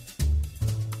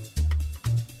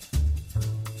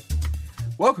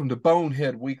Welcome to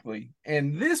Bonehead Weekly.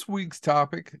 And this week's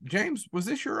topic, James, was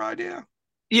this your idea?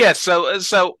 Yes,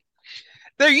 so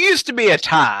there used to be a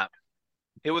time.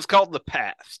 It was called the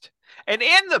past. And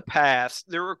in the past,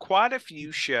 there were quite a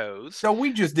few shows. So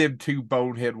we just did two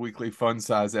Bonehead Weekly fun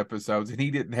size episodes, and he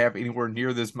didn't have anywhere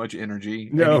near this much energy.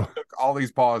 And he No. took all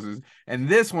these pauses. And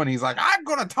this one, he's like, I'm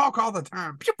going to talk all the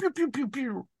time. Pew, pew, pew, pew,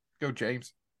 pew. Go,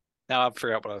 James. Now I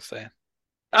forgot what I was saying.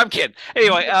 I'm kidding.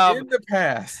 Anyway, in the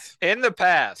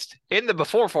past. in the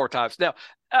before four times. Now,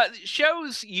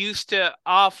 shows used to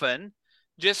often,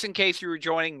 just in case you were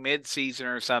joining mid-season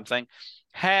or something,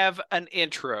 have an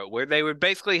intro where they would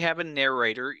basically have a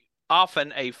narrator,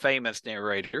 often a famous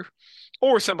narrator,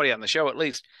 or somebody on the show at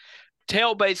least,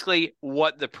 tell basically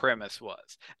what the premise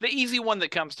was. The easy one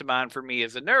that comes to mind for me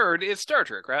as a nerd is Star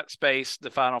Trek, right? Space,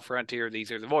 the final frontier, these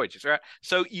are the voyages, right?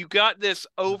 So you got this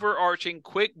overarching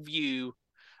quick view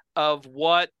of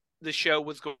what the show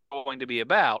was going to be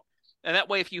about. And that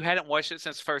way, if you hadn't watched it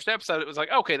since the first episode, it was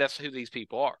like, okay, that's who these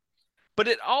people are. But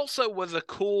it also was a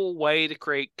cool way to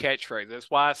create catchphrases. That's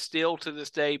why still to this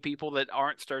day, people that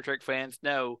aren't Star Trek fans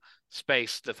know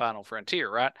Space, the Final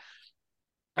Frontier, right?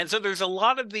 And so there's a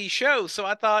lot of these shows. So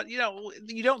I thought, you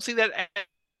don't see that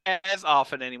as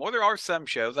often anymore. There are some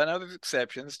shows. I know there's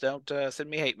exceptions. Don't send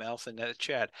me hate mail, send that to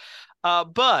Chad.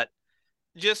 But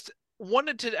just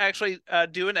wanted to actually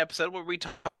do an episode where we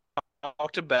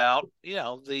talked about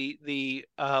the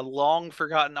long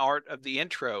forgotten art of the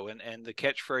intro and the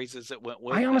catchphrases that went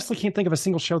with I it. honestly can't think of a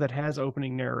single show that has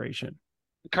opening narration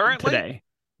Currently today.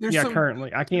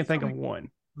 Currently. I can't think of one.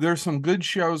 There's some good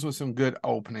shows with some good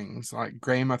openings. Like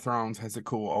Game of Thrones has a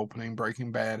cool opening.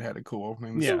 Breaking Bad had a cool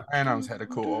opening. The Sopranos had a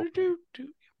cool opening.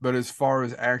 But as far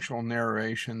as actual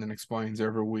narration that explains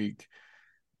every week,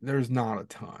 there's not a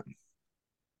ton.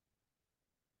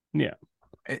 Yeah.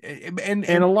 And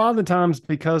a lot of the times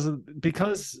because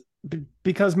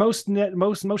most not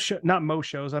most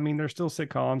shows, I mean, there's still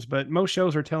sitcoms, but most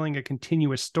shows are telling a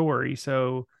continuous story.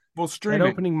 So streaming, that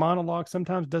opening monologue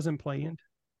sometimes doesn't play in.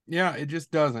 Yeah, it just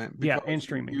doesn't. Yeah, and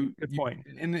streaming. Good point.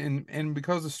 And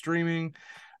because of streaming,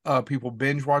 people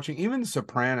binge watching, even The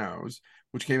Sopranos,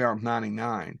 which came out in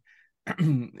 '99.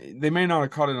 They may not have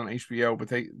caught it on HBO,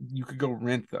 but you could go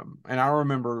rent them. And I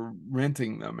remember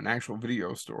renting them in actual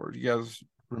video stores. You guys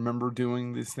remember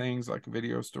doing these things like a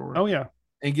video store? Oh yeah.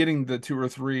 And getting the 2 or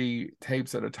 3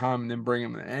 tapes at a time and then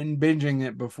bringing them and binging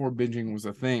it before binging was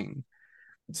a thing.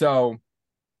 So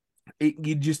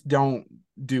you just don't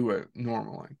do it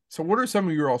normally. So what are some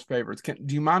of your all's favorites?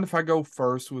 Do you mind if I go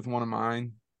first with one of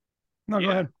mine? No, go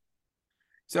ahead.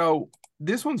 So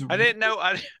this one's. I didn't know.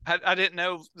 I didn't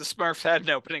know the Smurfs had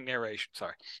an opening narration.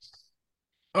 Sorry.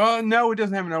 No, it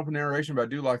doesn't have an open narration, but I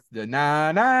do like the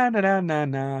na na na na na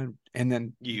na, and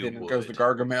then it goes to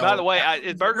Gargamel. By the way,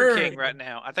 it's Burger King right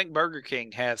now. I think Burger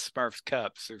King has Smurfs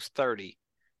cups. There's 30.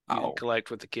 You can collect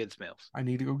with the kids' meals. I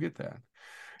need to go get that.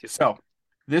 So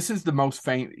this is the most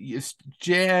famous.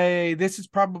 Jay, this is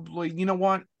probably, you know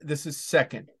what? This is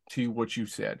second to what you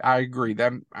said. I agree.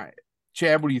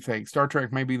 Chad, what do you think? Star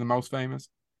Trek may be the most famous?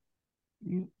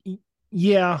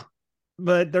 Yeah,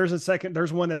 but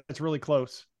there's one that's really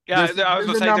close. Yeah, I was going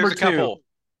to say there's a couple.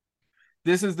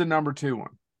 This is the number 2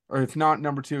 one. Or if not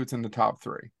number 2, it's in the top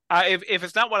 3. If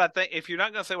it's not what I think, if you're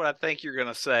not going to say what I think you're going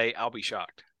to say, I'll be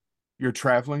shocked. You're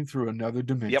traveling through another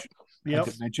dimension. Yep.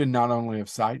 A dimension not only of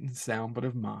sight and sound, but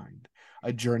of mind.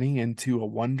 A journey into a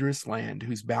wondrous land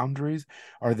whose boundaries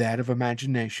are that of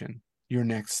imagination. Your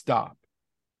next stop,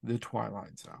 the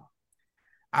Twilight Zone.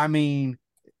 I mean,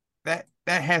 that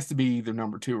has to be either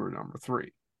number 2 or number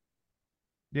 3.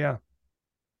 Yeah.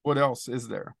 What else is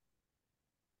there?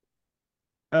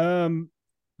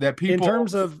 That people in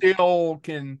terms of still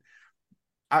can.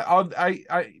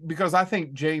 I because I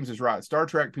think James is right. Star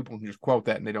Trek people can just quote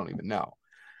that and they don't even know.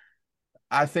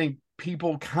 I think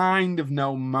people kind of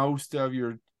know most of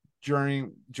your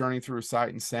journey through sight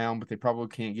and sound, but they probably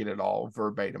can't get it all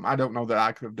verbatim. I don't know that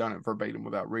I could have done it verbatim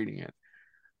without reading it.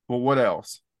 Well, what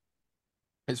else?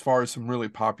 As far as some really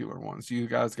popular ones, you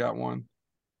guys got one?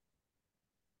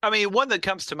 I mean, one that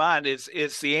comes to mind is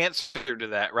the answer to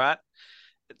that, right?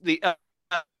 The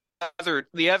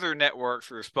other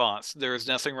network's response: there is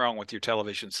nothing wrong with your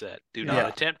television set. Do not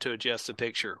attempt to adjust the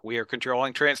picture. We are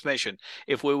controlling transmission.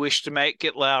 If we wish to make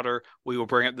it louder, we will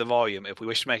bring up the volume. If we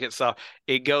wish to make it soft,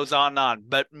 it goes on and on.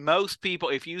 But most people,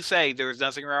 if you say there is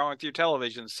nothing wrong with your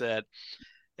television set,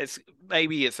 it's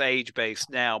age based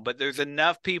now, but there's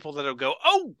enough people that'll go,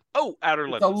 outer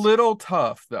limits. It's a little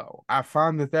tough though. I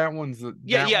find that one's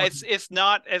it's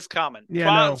not as common.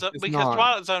 Yeah,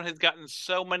 Twilight Zone has gotten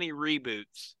so many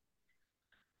reboots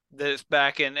that it's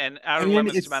back in, and Outer I mean,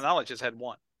 Limits, to my it's- knowledge, has had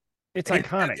one. It's And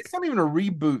iconic. It's not even a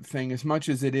reboot thing as much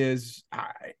as it is.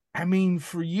 I mean,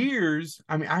 for years,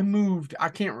 I mean, I moved. I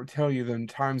can't tell you the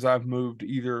times I've moved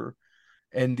either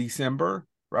in December,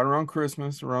 right around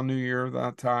Christmas, around New Year,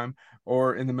 that time,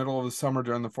 or in the middle of the summer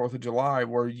during the 4th of July,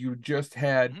 where you just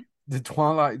had the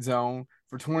Twilight Zone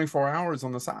for 24 hours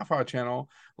on the Sci-Fi Channel,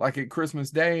 like at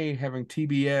Christmas Day, having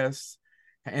TBS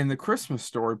and the Christmas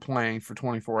Story playing for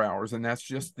 24 hours, and that's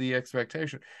just the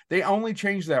expectation. They only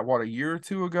changed that a year or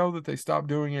two ago that they stopped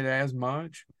doing it as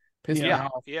much. Pissed me off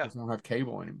because I don't have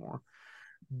cable anymore.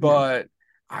 But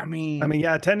I mean,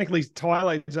 yeah, technically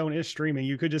Twilight Zone is streaming.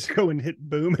 You could just go and hit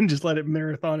boom and just let it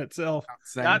marathon itself.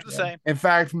 Not the same. In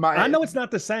fact, I know it's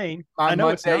not the same. I know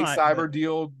it's Monday not. cyber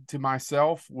deal to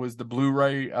myself was the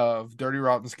Blu-ray of Dirty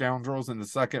Rotten Scoundrels, and the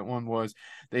second one was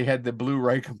they had the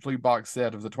Blu-ray complete box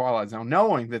set of the Twilight Zone.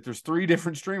 Knowing that there's 3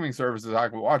 different streaming services I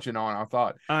could watch it on, I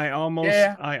thought I almost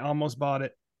bought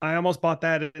it. I almost bought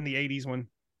that in the 80s one.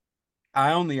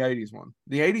 I own the 80s one.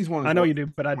 The 80s one is I know you do,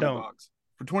 but I don't. Bucks.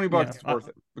 For $20, it's worth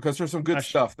it because there's some good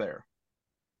stuff there.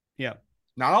 Yeah.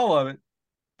 Not all of it,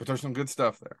 but there's some good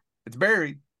stuff there. It's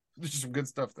buried. There's just some good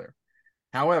stuff there.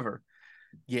 However,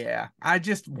 yeah, I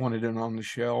just wanted it on the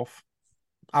shelf.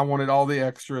 I wanted all the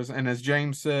extras. And as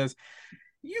James says,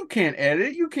 you can't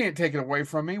edit. You can't take it away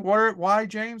from me. Why,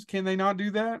 James? Can they not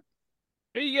do that?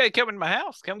 Hey, you gotta come into my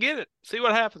house. Come get it. See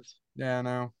what happens. Yeah, I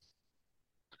know.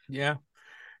 Yeah.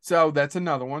 So that's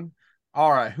another one.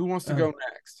 All right. Who wants to go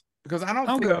next? Because I don't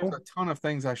think there's a ton of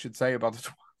things I should say about the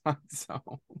Twilight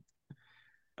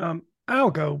Zone.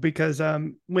 I'll go because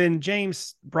when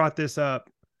James brought this up,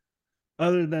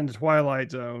 other than the Twilight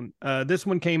Zone, this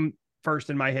one came first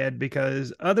in my head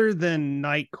because other than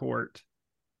Night Court,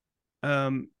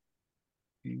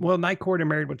 Night Court and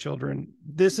Married with Children,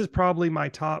 this is probably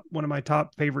one of my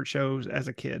top favorite shows as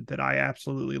a kid that I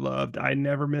absolutely loved. I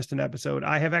never missed an episode.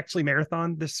 I have actually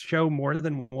marathoned this show more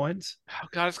than once. Oh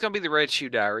God, it's gonna be the Red Shoe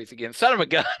Diaries again. Son of a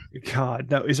gun.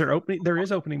 God, no. Is there opening? There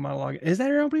is opening monologue. Is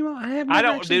that an opening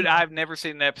monologue? I've never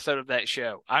seen an episode of that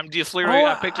show. I'm just literally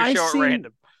I picked a show at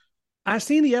random. I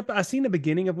seen the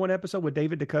beginning of one episode with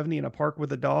David Duchovny in a park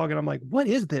with a dog, and I'm like, what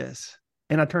is this?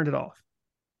 And I turned it off.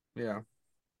 Yeah.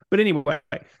 But anyway,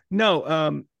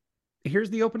 no, here's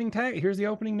the opening tag. Here's the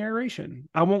opening narration.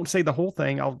 I won't say the whole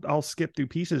thing. I'll skip through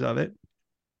pieces of it.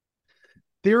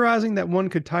 Theorizing that one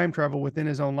could time travel within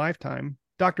his own lifetime,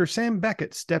 Dr. Sam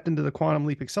Beckett stepped into the quantum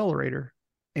leap accelerator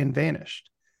and vanished.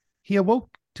 He awoke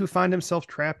to find himself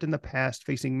trapped in the past,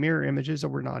 facing mirror images that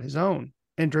were not his own,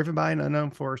 and driven by an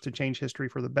unknown force to change history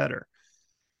for the better.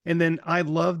 And then I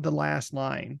love the last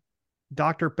line.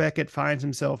 Dr. Beckett finds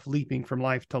himself leaping from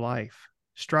life to life,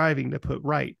 striving to put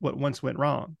right what once went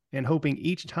wrong, and hoping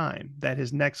each time that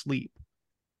his next leap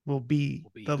will be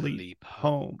the leap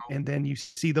home. And then you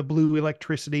see the blue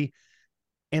electricity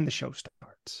and the show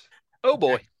starts. Oh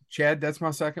boy. Chad, that's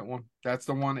my second one. That's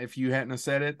the one. If you hadn't have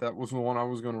said it, that was the one I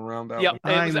was going to round out. Yep.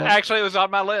 It was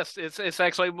on my list. It's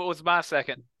actually was my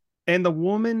second. And the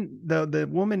woman, the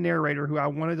woman narrator who I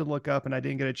wanted to look up and I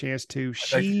didn't get a chance to,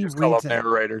 she just call up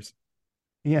narrators.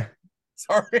 Yeah.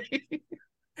 Sorry.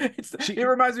 It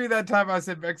reminds me of that time I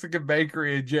said Mexican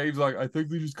bakery and James like, I think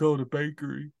they just call it a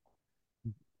bakery.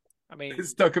 I mean, it's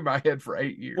stuck in my head for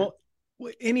 8 years. Well,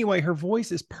 anyway, her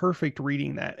voice is perfect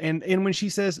reading that. And when she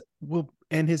says,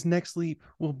 and his next leap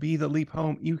will be the leap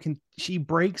home, she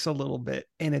breaks a little bit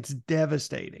and it's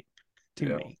devastating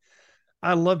to me.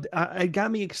 I loved it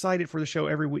got me excited for the show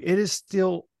every week. It is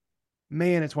still,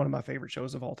 man, it's one of my favorite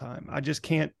shows of all time. I just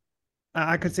can't.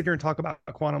 I could sit here and talk about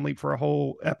Quantum Leap for a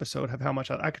whole episode of how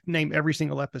much I could name every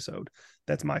single episode.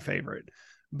 That's my favorite.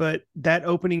 But that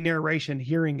opening narration,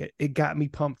 hearing it got me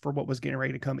pumped for what was getting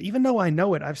ready to come. Even though I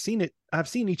know it, I've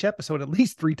seen each episode at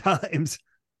least 3 times.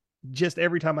 Just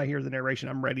every time I hear the narration,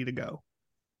 I'm ready to go.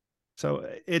 So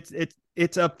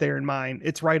it's up there in mine.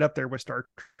 It's right up there with Star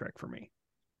Trek for me.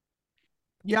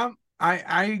 Yeah,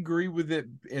 I agree with it.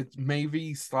 It may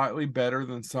be slightly better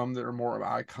than some that are more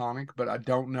iconic, but I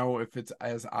don't know if it's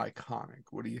as iconic.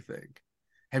 What do you think?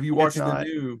 Have you watched the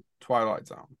new Twilight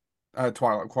Zone?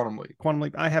 Quantum Leap. Quantum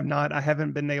Leap. I have not. I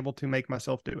haven't been able to make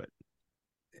myself do it.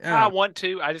 I want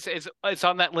to. It's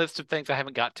on that list of things I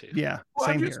haven't got to. Yeah, well,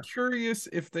 same I'm just here. Curious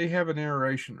if they have a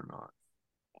narration or not.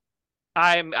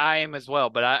 I am as well,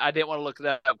 but I didn't want to look it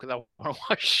up because I want to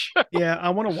watch. Yeah, I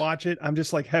want to watch it. I'm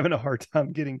just like having a hard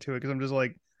time getting to it because I'm just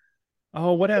like,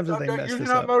 oh, what happens if they mess this up?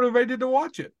 You're not motivated to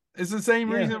watch it. It's the same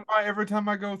reason why every time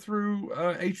I go through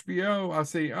HBO, I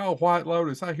see, White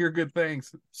Lotus. I hear good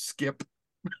things. Skip.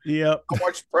 Yep. I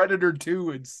watched Predator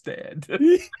 2 instead.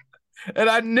 And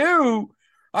I knew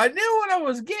I knew what I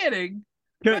was getting.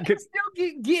 But I still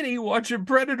get giddy watching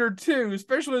Predator 2,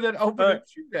 especially that opening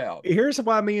shootout. Here's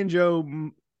why me and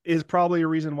Joe is probably a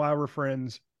reason why we're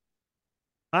friends.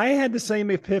 I had the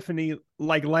same epiphany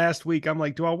like last week. I'm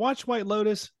like, do I watch White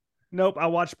Lotus? Nope, I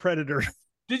watched Predator.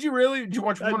 Did you really? Did you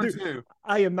watch one or two?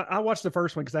 I watched the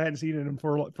first one because I hadn't seen it in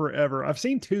forever. I've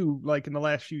seen two like in the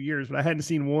last few years, but I hadn't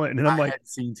seen one. And I'm like, hadn't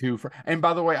seen two and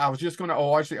by the way, I was just going to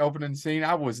watch the opening scene.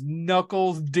 I was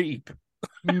knuckles deep.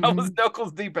 I was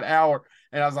knuckles deep an hour,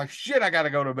 and I was like, shit, I got to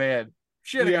go to bed.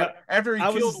 Shit, after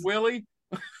he killed Willie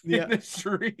in the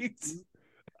streets.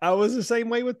 I was the same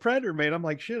way with Predator, man. I'm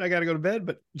like, shit, I got to go to bed,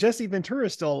 but Jesse Ventura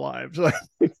is still alive. So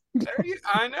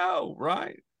I know,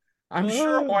 right? I'm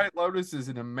sure White Lotus is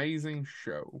an amazing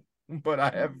show, but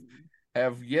I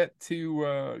have yet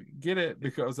to get it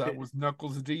because I was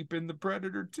knuckles deep in the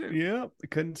Predator too. Yeah, I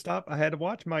couldn't stop. I had to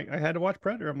watch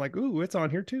Predator. I'm like, ooh, it's on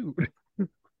here too.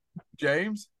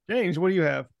 James, what do you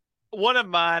have? One of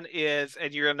mine is,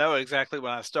 and you're gonna know exactly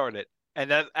when I started, and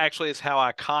that actually is how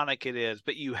iconic it is.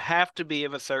 But you have to be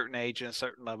of a certain age and a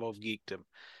certain level of geekdom.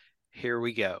 Here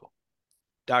we go.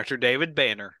 Dr. David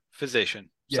Banner, physician.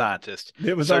 Scientist,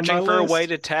 it was searching for a way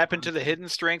to tap into the hidden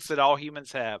strengths that all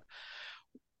humans have.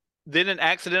 Then an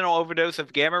accidental overdose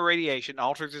of gamma radiation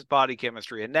alters his body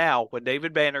chemistry, and now, when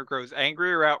David Banner grows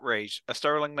angry or outraged, a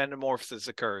startling metamorphosis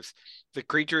occurs. The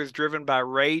creature is driven by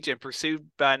rage and pursued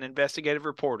by an investigative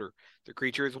reporter. The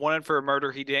creature is wanted for a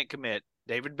murder he didn't commit.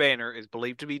 David Banner is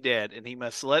believed to be dead, and he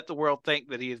must let the world think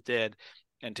that he is dead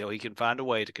until he can find a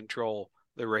way to control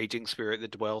the raging spirit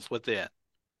that dwells within.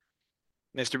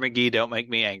 Mr. McGee, don't make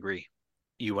me angry.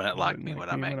 You wouldn't like me when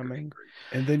I'm angry.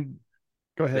 And then,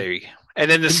 go ahead. There you go.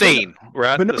 And then the scene,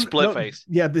 right? The split face.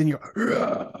 Yeah, then you're...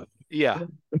 Yeah.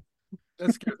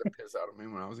 That scared the piss out of me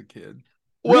when I was a kid.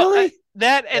 Well, really?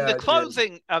 The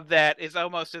closing of that is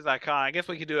almost as iconic. I guess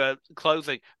we could do a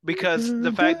closing because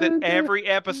the fact that every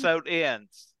episode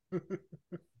ends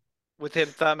with him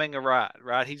thumbing a ride,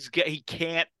 right? He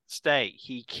can't stay.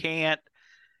 He can't.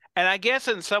 And I guess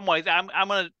in some ways, I'm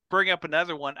going to bring up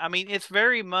another one. I mean, it's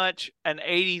very much an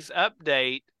 80s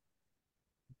update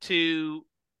to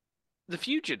The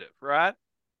Fugitive, right?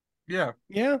 Yeah.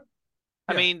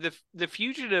 I mean, the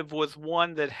Fugitive was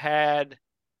one that had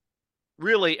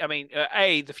really, I mean,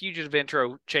 The Fugitive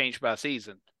intro changed by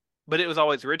season, but it was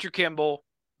always Richard Kimball,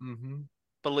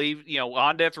 believed,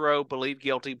 on death row, believed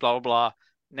guilty, blah, blah, blah.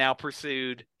 Now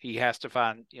pursued, he has to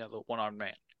find, the one-armed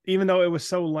man. Even though it was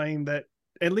so lame that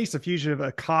at least The Fugitive,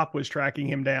 a cop was tracking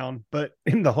him down, but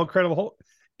in the whole Incredible Hulk,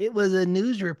 it was a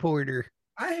news reporter.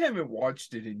 I haven't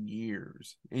watched it in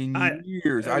years. I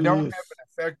don't have an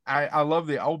effect. I love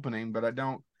the opening, but I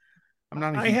don't. I'm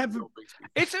not.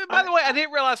 It's by the way, I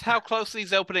didn't realize how close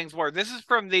these openings were. This is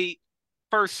from the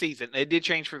first season. It did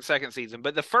change from the second season,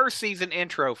 but the first season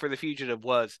intro for The Fugitive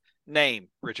was name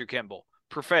Richard Kimball,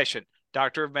 profession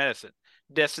doctor of medicine,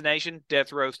 destination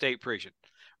death row state prison.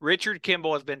 Richard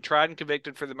Kimball has been tried and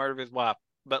convicted for the murder of his wife,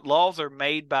 but laws are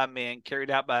made by men,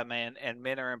 carried out by men, and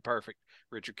men are imperfect.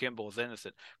 Richard Kimball is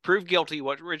innocent. Proved guilty,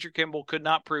 what Richard Kimball could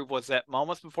not prove was that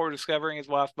moments before discovering his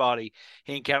wife's body,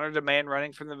 he encountered a man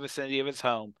running from the vicinity of his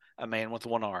home, a man with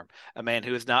one arm, a man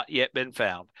who has not yet been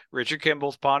found. Richard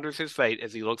Kimball ponders his fate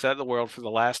as he looks at the world for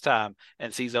the last time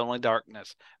and sees only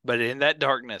darkness. But in that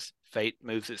darkness, fate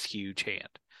moves its huge hand.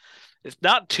 It's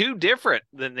not too different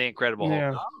than The Incredible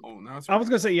Hulk. No, I was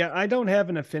going to say, I don't have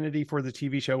an affinity for the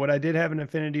TV show. What I did have an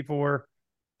affinity for,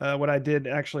 what I did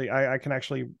actually, I can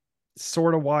actually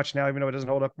sort of watch now, even though it doesn't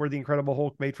hold up, were the Incredible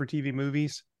Hulk made for TV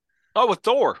movies. Oh, with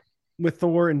Thor. With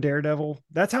Thor and Daredevil.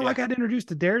 That's how I got introduced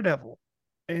to Daredevil.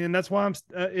 And that's why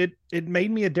it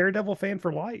made me a Daredevil fan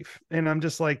for life. And I'm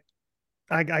just like,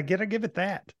 I gotta give it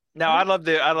that. No, I love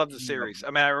the series.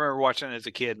 I mean, I remember watching it as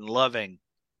a kid and loving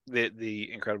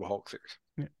the Incredible Hulk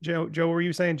series. Joe, what were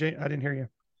you saying? I didn't hear you.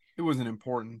 It wasn't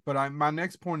important, but my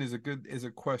next point is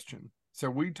a question. So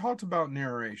we talked about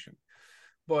narration,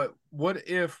 but what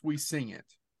if we sing it?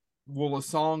 Will a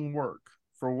song work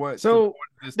for what? So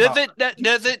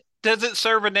does it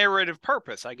serve a narrative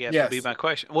purpose? I guess would be my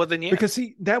question. Well, then because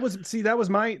that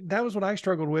was what I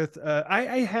struggled with.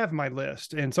 I have my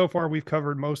list, and so far we've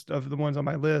covered most of the ones on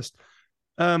my list.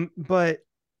 But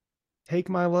Take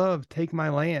My Love, Take My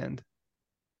Land.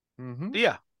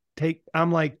 Yeah.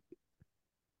 I'm like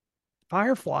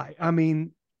Firefly. I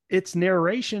mean, it's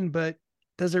narration, but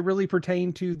does it really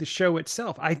pertain to the show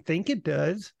itself? I think it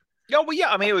does. Oh, well,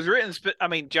 yeah. I mean, it was written. I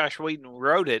mean, Josh Whedon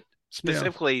wrote it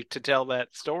specifically to tell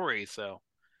that story. So,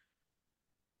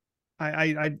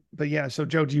 but yeah. So,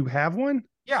 Joe, do you have one?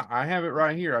 Yeah, I have it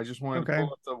right here. I just wanted to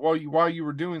pull up while you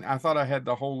were doing. I thought I had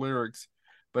the whole lyrics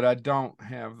but I don't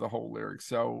have the whole lyrics.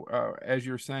 So as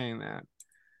you're saying that,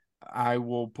 I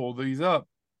will pull these up.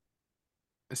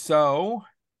 So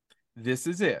this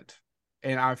is it.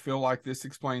 And I feel like this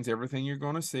explains everything you're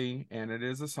going to see. And it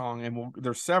is a song. And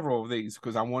there's several of these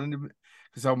because I wanted to.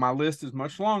 So my list is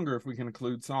much longer if we can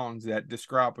include songs that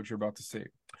describe what you're about to see.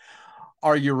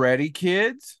 Are you ready,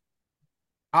 kids?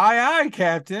 Aye, aye,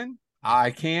 Captain.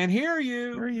 I can't hear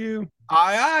you. Where are you?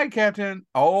 Aye, aye, Captain.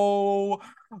 Oh,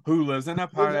 who lives in a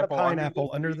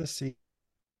pineapple, under the sea?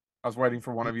 I was waiting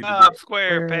for one of you to do Bob it.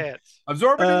 SquarePants.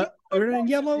 Absorbing in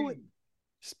yellow.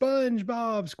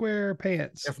 SpongeBob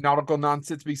SquarePants. If nautical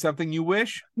nonsense be something you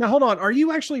wish. Now, hold on. Are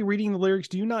you actually reading the lyrics?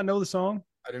 Do you not know the song?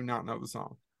 I do not know the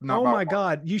song. Oh my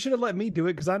God. You should have let me do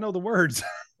it because I know the words.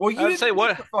 Well, you didn't say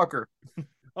what? Fucker.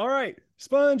 All right.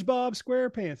 SpongeBob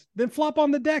SquarePants. Then flop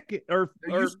on the deck.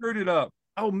 You screwed it up.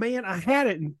 Oh, man. I had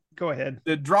it. Go ahead.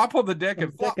 The drop on the deck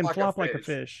and flop, like a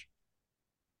fish.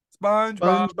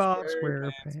 SpongeBob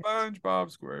SquarePants.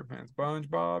 SpongeBob SquarePants.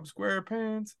 SpongeBob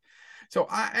SquarePants. So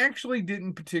I actually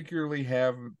didn't particularly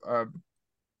have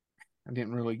I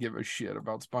didn't really give a shit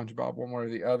about SpongeBob one way or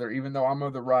the other, even though I'm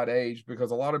of the right age,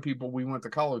 because a lot of people we went to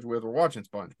college with were watching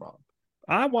SpongeBob.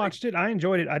 I watched it. I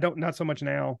enjoyed it. I don't, not so much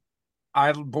now.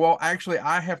 Actually,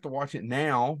 I have to watch it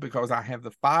now because I have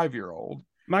the 5-year-old.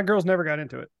 My girl's never got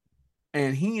into it.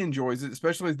 And he enjoys it,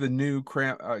 especially the new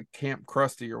Camp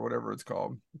Krusty or whatever it's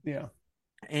called. Yeah.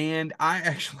 And I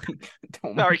actually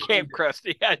don't Sorry, Camp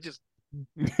Krusty. I just.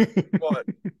 What?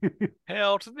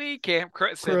 Hell to the Camp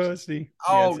Krusty.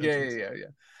 Oh, yeah.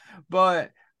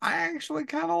 But I actually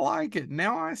kind of like it.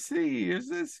 Now I see.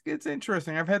 It's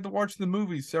interesting. I've had to watch the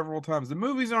movies several times. The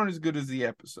movies aren't as good as the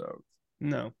episodes.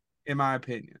 No. In my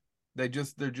opinion. They're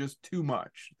just too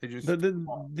much. They just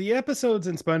the episodes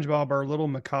in SpongeBob are a little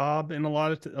macabre in a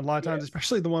lot of times,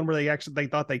 especially the one where they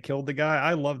thought they killed the guy.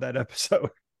 I love that episode.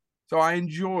 So I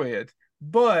enjoy it.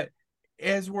 But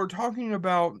as we're talking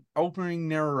about opening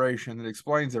narration that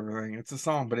explains everything, it's a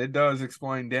song, but it does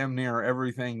explain damn near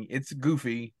everything. It's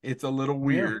goofy. It's a little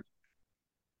weird.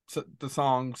 So the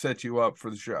song sets you up for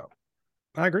the show.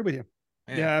 I agree with you.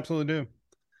 Yeah, I absolutely do.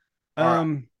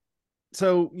 Right.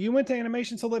 So you went to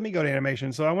animation, so let me go to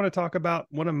animation. So I want to talk about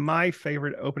one of my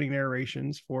favorite opening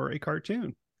narrations for a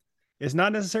cartoon. It's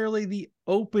not necessarily the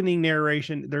opening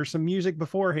narration. There's some music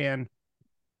beforehand,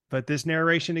 but this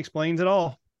narration explains it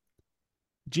all.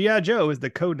 G.I. Joe is the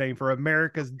code name for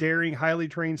America's daring, highly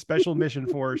trained special mission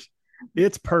force.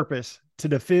 Its purpose to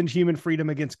defend human freedom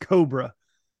against Cobra,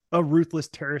 a ruthless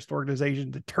terrorist organization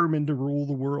determined to rule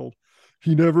the world.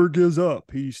 He never gives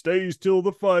up. He stays till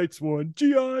the fight's won.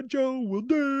 G.I. Joe will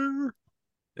dare.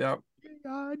 Yep.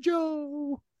 G.I.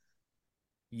 Joe.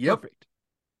 Yep. Perfect.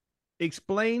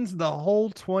 Explains the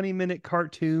whole 20-minute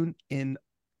cartoon in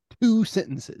 2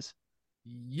 sentences.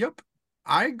 Yep.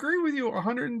 I agree with you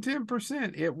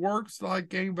 110%. It works like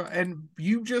game, and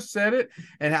you just said it,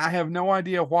 and I have no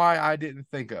idea why I didn't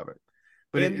think of it.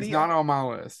 But it's not on my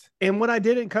list. And what I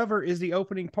didn't cover is the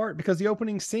opening part, because the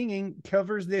opening singing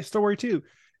covers the story too.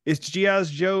 It's G.I.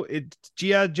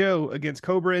 Joe against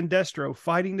Cobra and Destro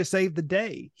fighting to save the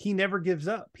day. He never gives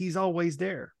up. He's always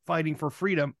there fighting for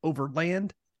freedom over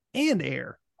land and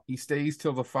air. He stays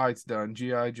till the fight's done.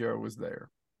 G.I. Joe was there.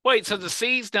 Wait, so the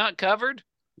C's not covered?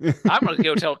 I'm going to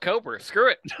go tell Cobra.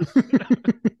 Screw it.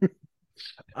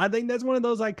 I think that's one of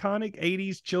those iconic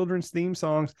 80s children's theme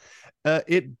songs.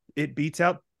 It beats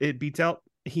out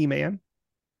He-Man,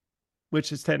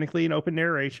 which is technically an open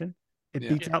narration. It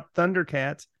beats out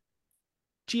Thundercats.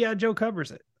 G.I. Joe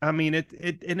covers it. I mean,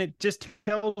 it just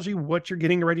tells you what you're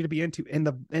getting ready to be into. And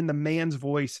the man's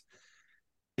voice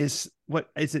is, what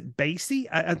is it, bassy?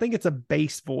 I think it's a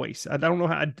bass voice. I don't know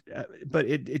how, but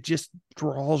it just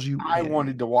draws you I in.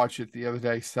 wanted to watch it the other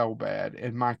day so bad,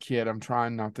 and my kid, I'm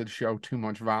trying not to show too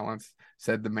much violence,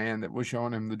 said the man that was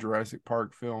showing him the Jurassic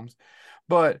Park films,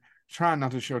 but trying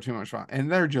not to show too much violence,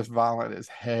 and they're just violent as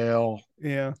hell.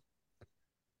 Yeah,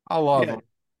 I love them,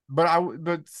 but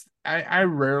I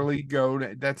rarely go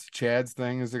to. That's Chad's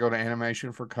thing, is to go to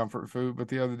animation for comfort food. But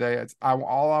the other day,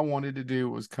 all I wanted to do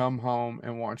was come home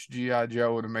and watch G.I.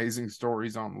 Joe and Amazing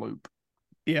Stories on loop.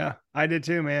 Yeah, I did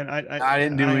too, man. I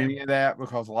didn't do any of that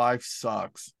because life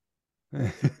sucks.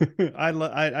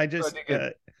 I just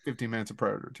get 15 minutes of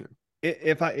Predator too.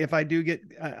 If I do get,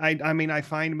 I mean, I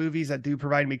find movies that do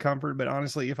provide me comfort, but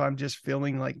honestly, if I'm just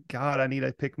feeling like, God, I need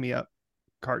a pick me up,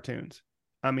 cartoons.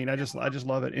 I mean, I just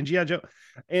love it. And G.I. Joe,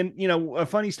 and a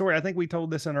funny story. I think we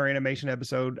told this in our animation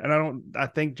episode, and I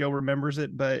think Joe remembers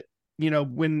it, but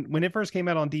when it first came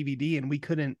out on DVD and we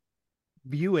couldn't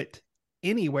view it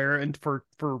anywhere, and for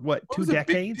what, What 2 was a big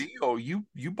decades? deal?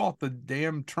 You bought the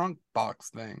damn trunk box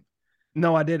thing.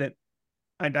 No, I didn't.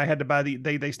 I had to buy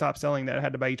they stopped selling that. I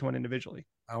had to buy each one individually.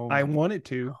 Oh, I my wanted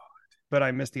to, but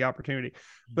I missed the opportunity. God.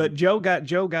 But Joe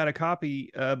got a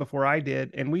copy before I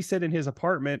did, and we sit in his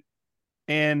apartment,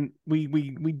 and we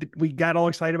got all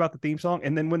excited about the theme song.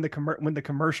 And then when the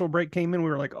commercial break came in, we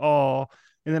were like, oh.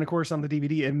 And then of course on the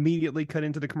DVD, immediately cut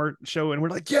into the commercial show, and we're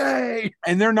like, yay!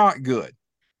 And they're not good.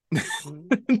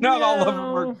 Not all of them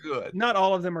are good. Not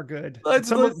all of them are good.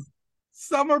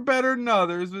 Some are better than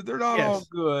others, but they're not all Yes.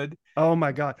 good. Oh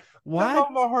my God! Some Why of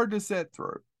them are hard to set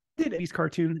through. did 80s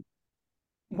cartoon?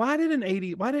 Why did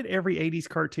every 80s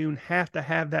cartoon have to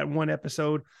have that one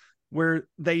episode where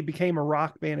they became a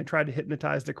rock band and tried to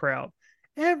hypnotize the crowd?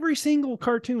 Every single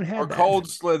cartoon had Our that. Cold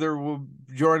Slither will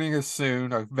be joining us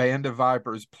soon. A band of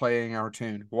vipers playing our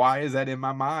tune. Why is that in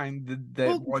my mind?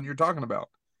 That one you're talking about.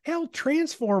 Hell,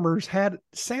 Transformers had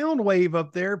Soundwave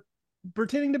up there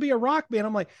pretending to be a rock band.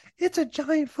 I'm like, it's a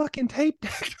giant fucking tape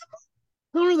deck.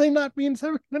 How are they not being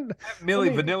so? That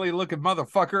Milli Vanilli looking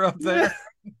motherfucker up there.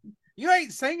 You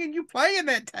ain't singing, you playing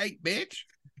that tape, bitch.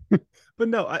 But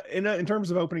no, in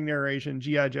terms of opening narration,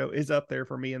 G.I. Joe is up there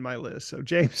for me in my list. So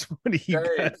James, what do you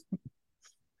got?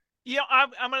 Yeah,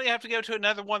 I'm going to have to go to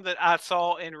another one that I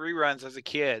saw in reruns as a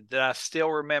kid that I still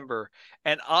remember.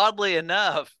 And oddly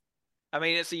enough, I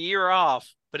mean, it's a year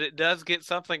off, but it does get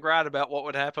something right about what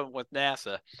would happen with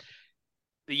NASA.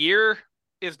 The year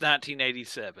is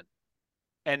 1987,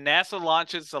 and NASA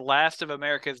launches the last of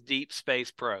America's deep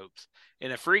space probes.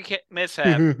 In a freak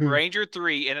mishap, Ranger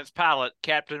 3 and its pilot,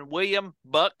 Captain William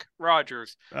Buck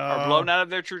Rogers, are blown out of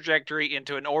their trajectory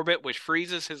into an orbit which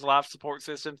freezes his life support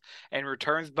systems and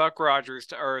returns Buck Rogers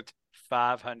to Earth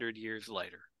 500 years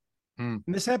later.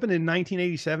 This happened in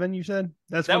 1987, you said?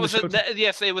 Yes,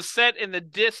 it was set in the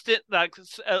distant, like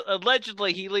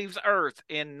allegedly he leaves Earth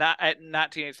at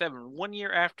 1987, 1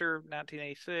 year after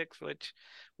 1986, which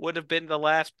would have been the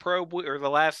last probe or the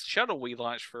last shuttle we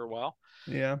launched for a while.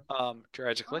 Yeah.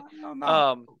 Tragically.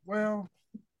 Well,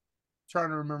 trying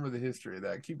to remember the history of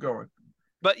that. Keep going.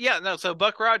 But yeah, no, so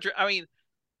Buck Rogers, I mean,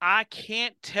 I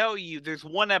can't tell you, there's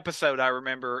one episode I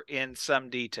remember in some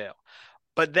detail,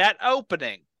 but that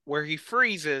opening where he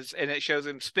freezes and it shows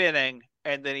him spinning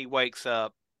and then he wakes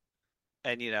up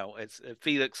and, it's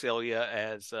Felix Celia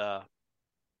as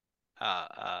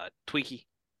Tweaky.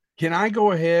 Can I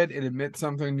go ahead and admit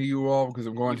something to you all? Because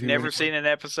I'm going to. You've never seen an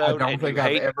episode. I don't think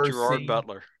I've ever Gerard seen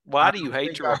Butler. Why do you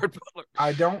hate Gerard Butler?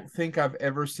 I don't think I've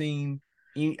ever seen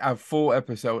a full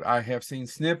episode. I have seen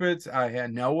snippets. I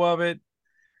had know of it.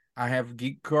 I have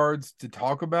geek cards to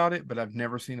talk about it, but I've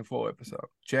never seen a full episode.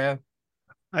 Chad?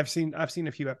 I've seen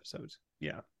a few episodes.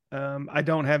 Yeah. I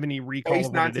don't have any recall Space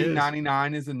of what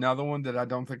 1999 is another one that I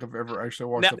don't think I've ever actually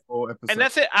watched a full episode. And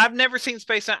that's it. I've never seen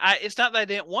Space. It's not that I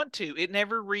didn't want to. It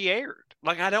never re-aired.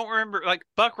 Like, I don't remember. Like,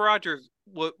 Buck Rogers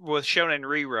was shown in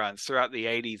reruns throughout the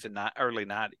 80s and early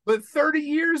 90s. But 30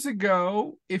 years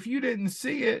ago, if you didn't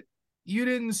see it, you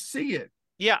didn't see it.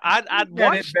 Yeah, I'd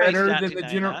watched it better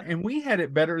than and we had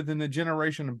it better than the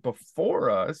generation before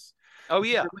us. Oh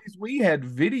yeah, at least we had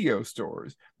video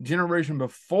stores. The generation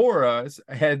before us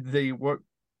had what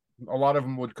a lot of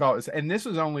them would call it, and this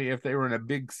was only if they were in a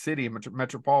big city,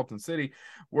 metropolitan city,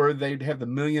 where they'd have the $1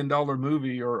 million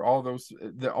movie or all those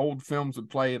the old films would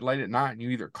play it late at night, and you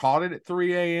either caught it at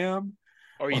 3 a.m.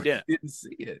 or you didn't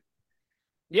see it.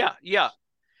 Yeah.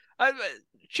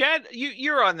 Chad,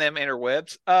 you're on them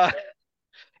interwebs.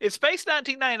 Is Space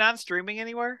 1999 streaming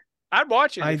anywhere? I'd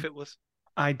watch it if it was.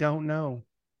 I don't know.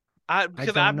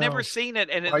 Because I've never seen it,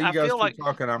 and I feel like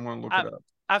talking. I'm going to look it up.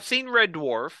 I've seen Red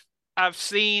Dwarf. I've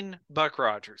seen Buck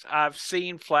Rogers. I've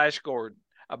seen Flash Gordon.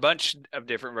 A bunch of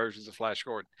different versions of Flash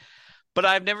Gordon. But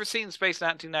I've never seen Space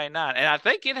 1999, and I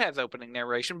think it has opening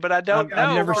narration, but I don't know.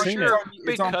 I've never seen it.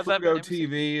 It's on Pluto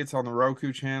TV. It's on the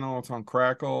Roku channel. It's on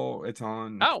Crackle. It's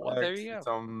on. Well, there you go. It's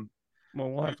on.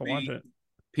 Well, we'll have to watch it.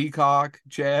 Peacock,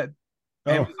 Chad,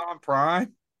 Amazon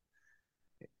Prime.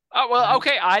 Oh well,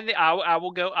 okay. I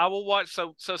will go. I will watch.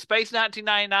 So Space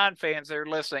 1999 fans that are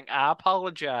listening, I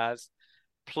apologize.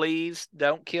 Please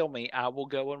don't kill me. I will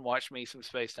go and watch me some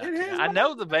Space 1999. I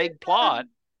know the vague plot.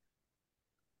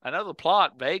 I know the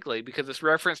plot vaguely because it's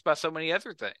referenced by so many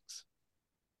other things.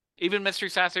 Even Mystery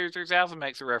Science Theater 3000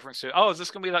 makes a reference to. Oh, is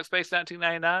this going to be like Space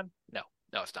 1999? No,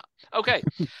 it's not. Okay.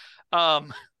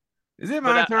 Is it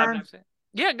my turn?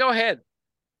 Yeah, go ahead.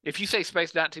 If you say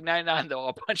Space 1999, though,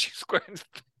 I'll punch you square in the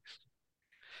face.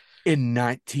 In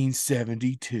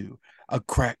 1972, a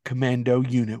crack commando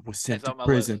unit was sent to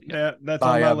prison that's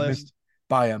on my list.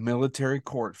 By a military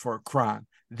court for a crime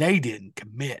they didn't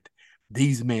commit.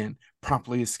 These men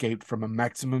promptly escaped from a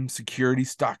maximum security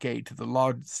stockade to the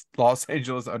Los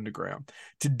Angeles underground.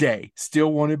 Today,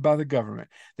 still wanted by the government,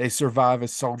 they survive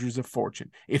as soldiers of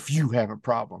fortune. If you have a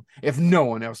problem, if no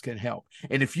one else can help,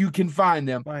 and if you can find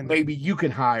them, maybe you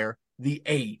can hire the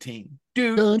A-Team.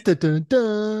 Dun, dun, dun,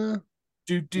 dun.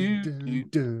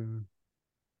 Do.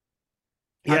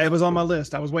 Yeah, it was on my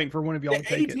list. I was waiting for one of y'all to The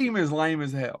take it. A-Team is lame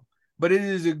as hell, but it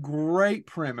is a great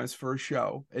premise for a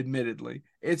show, admittedly.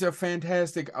 It's a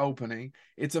fantastic opening.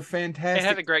 It's a fantastic... It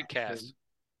had a great cast.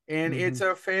 And it's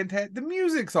a fantastic... The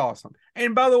music's awesome.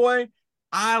 And by the way,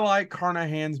 I like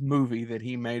Carnahan's movie that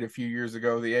he made a few years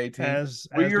ago, The A-Team.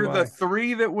 We are the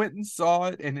three that went and saw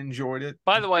it and enjoyed it.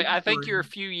 By the way, I think your a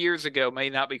few years ago may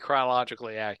not be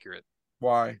chronologically accurate.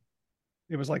 Why?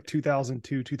 It was like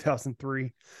 2002,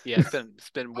 2003. Yeah, it's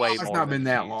been way more. It's not been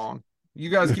that long. You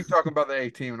guys keep talking about the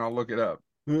A-Team, and I'll look it up.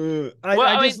 This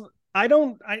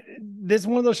is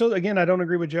one of those shows. Again, I don't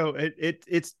agree with Joe.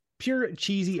 It's pure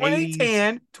cheesy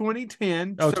 2010. 80s.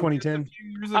 2010. Oh, 2010.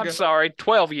 I'm sorry,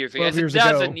 12 years ago. 12 years a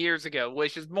dozen years ago,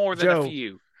 which is more than a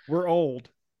few. We're old.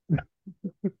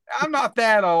 I'm not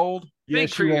that old.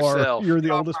 Yes, you are. You're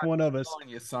the oldest one of us.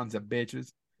 You sons of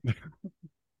bitches.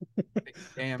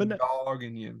 Damn dog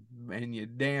and you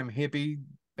damn hippie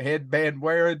headband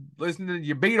wearing, listening to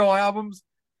your Beatle albums.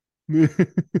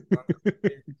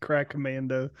 Crack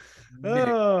Commando.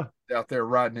 Out there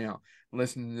right now,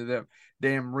 listening to that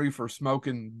damn reefer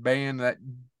smoking band, that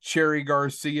Cherry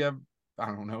Garcia. I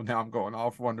don't know. Now I'm going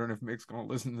off wondering if Mick's going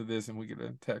to listen to this and we get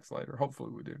a text later.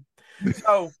 Hopefully we do.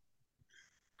 So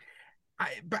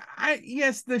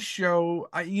yes, this show,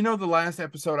 the last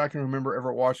episode I can remember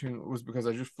ever watching was because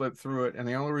I just flipped through it, and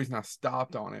the only reason I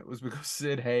stopped on it was because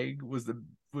Sid Haig was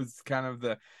kind of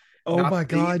the bad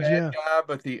guy,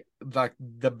 but the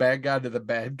bad guy to the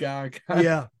bad guy.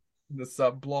 Yeah, the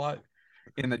subplot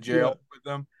in the jail with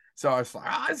them. So I was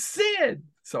like, Sid.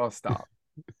 So I stopped.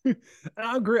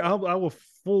 I agree. I will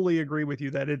fully agree with you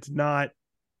that it's not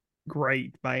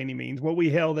great by any means. What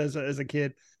we held as a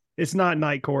kid. It's not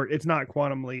Night Court. It's not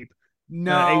Quantum Leap.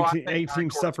 No,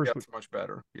 A-Team suffers. Much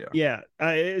better. Yeah.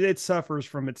 It suffers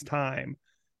from its time,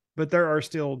 but there are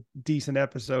still decent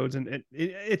episodes, and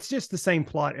it's just the same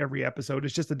plot every episode.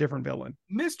 It's just a different villain.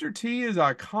 Mr. T is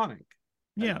iconic.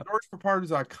 Yeah, George Papard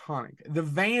is iconic. The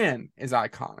van is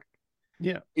iconic.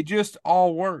 Yeah, it just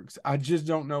all works. I just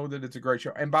don't know that it's a great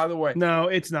show. And by the way, no,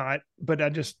 it's not. But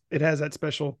it has that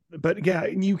special. But yeah,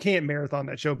 you can't marathon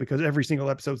that show because every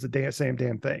single episode's the same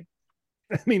damn thing.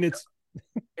 I mean, it's.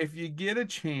 If you get a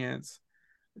chance,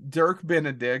 Dirk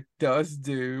Benedict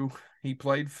he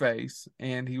played Face,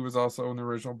 and he was also in the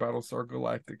original Battlestar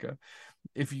Galactica.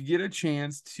 If you get a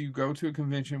chance to go to a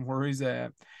convention where he's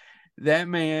at, that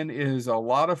man is a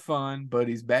lot of fun, but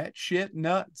he's batshit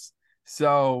nuts.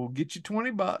 So get you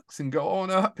 $20 and go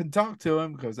on up and talk to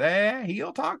him, because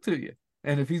he'll talk to you.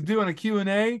 And if he's doing a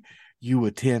Q&A, you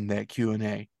attend that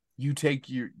Q&A. You take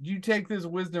this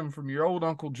wisdom from your old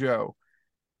Uncle Joe.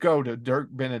 Go to Dirk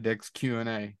Benedict's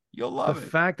Q&A. You'll love it. The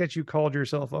fact that you called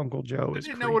yourself Uncle Joe is I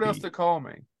didn't creepy. know what else to call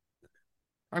me.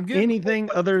 I'm getting anything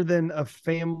other than a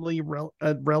family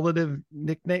relative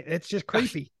nickname. It's just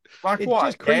creepy. Like it's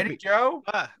what? Daddy Joe?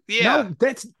 Yeah.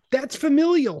 No, that's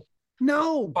familial.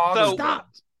 No, stop.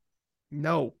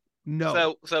 No.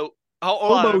 So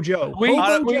Hobo Joe.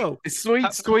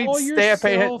 Sweet step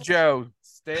ahead Joe.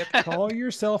 Call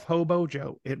yourself Hobo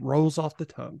Joe. It rolls off the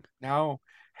tongue. Now,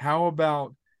 how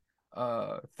about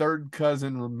third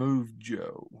cousin removed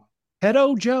Joe?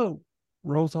 Pedo Joe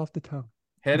rolls off the tongue.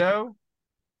 Pedo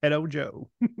Joe.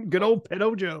 Good old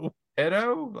Pedo Joe.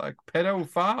 Pedo? Like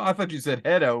pedophile? I thought you said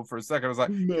hedo for a second. I was like,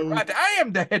 no. Right, I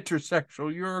am the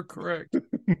heterosexual. You're correct.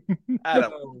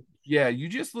 Yeah, you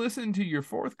just listened to your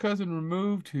fourth cousin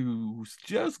removed, who's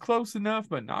just close enough,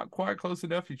 but not quite close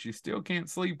enough that you still can't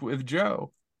sleep with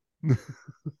Joe.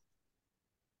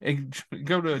 And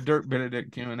go to a Dirk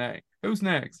Benedict Q&A. Who's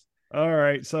next? All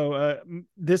right. So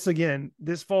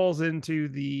this falls into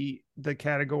the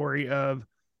category of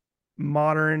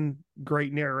modern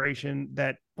great narration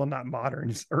that, well, not modern,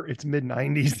 it's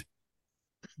mid-90s.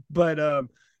 But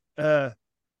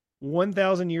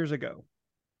 1,000 years ago,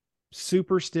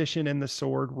 superstition and the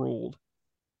sword ruled.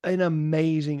 An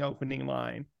amazing opening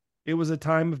line. It was a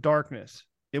time of darkness.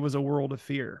 It was a world of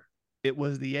fear. It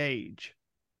was the age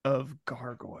of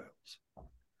gargoyles.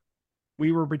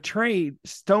 We were betrayed,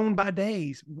 stoned by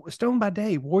day,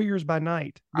 warriors by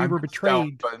night. We were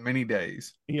betrayed by many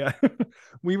days. Yeah.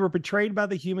 We were betrayed by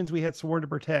the humans we had sworn to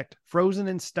protect, frozen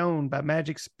in stone by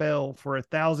magic spell for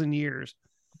 1,000 years.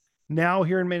 Now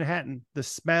here in Manhattan, the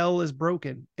spell is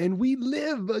broken and we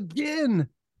live again.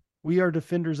 We are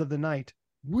defenders of the night.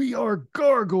 We are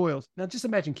gargoyles. Now just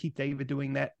imagine Keith David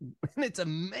doing that. And it's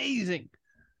amazing.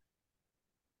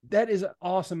 That is an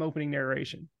awesome opening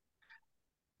narration.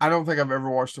 I don't think I've ever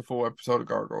watched a full episode of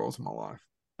Gargoyles in my life.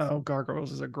 Oh,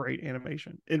 Gargoyles is a great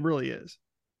animation. It really is.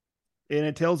 And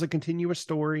it tells a continuous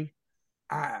story.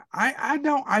 I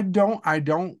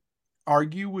don't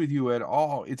argue with you at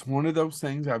all. It's one of those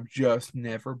things I've just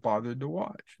never bothered to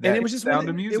watch. And it was just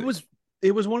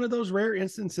it was one of those rare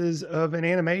instances of an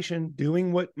animation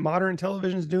doing what modern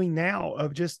television is doing now,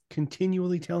 of just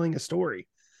continually telling a story.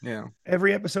 Yeah.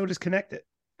 Every episode is connected.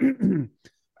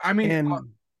 I mean,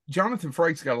 Jonathan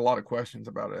Frakes got a lot of questions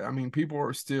about it. I mean, people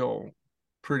are still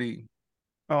pretty.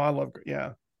 Oh, I love,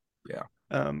 yeah.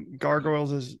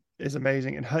 Gargoyles is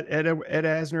amazing, and Ed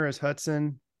Asner as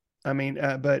Hudson. I mean,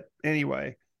 but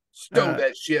anyway, stow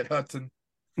that shit, Hudson.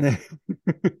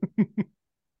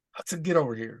 Hudson, get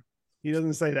over here. He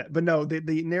doesn't say that, but no,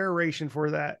 the narration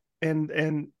for that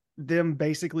and them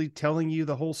basically telling you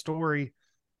the whole story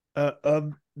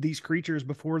of these creatures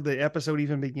before the episode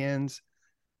even begins.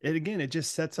 It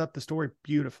just sets up the story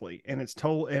beautifully, and it's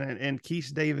told, and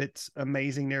Keith David's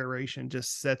amazing narration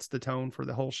just sets the tone for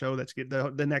the whole show. That's good.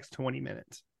 The next 20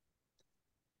 minutes.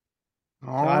 So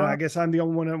I guess I'm the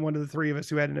only one of the three of us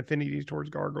who had an affinity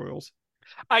towards Gargoyles.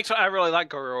 Actually, I really like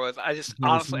Gargoyles. I just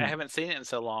honestly I haven't seen it in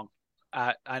so long.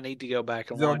 I need to go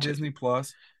back and watch it. Disney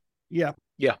Plus. Yeah.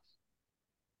 Yeah.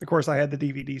 Of course, I had the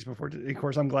DVDs before. Of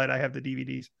course, I'm glad I have the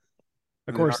DVDs.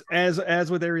 Of course,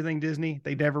 as with everything Disney,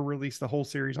 they never release the whole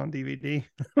series on DVD.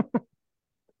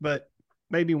 But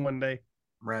maybe one day.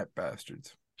 Rat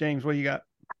bastards. James, what you got?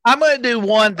 I'm going to do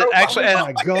one that actually. Oh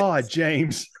my God,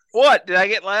 James. What? Did I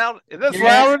get loud? Is this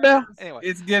louder now? Anyway,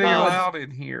 it's getting loud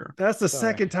in here. That's the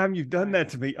second time you've done that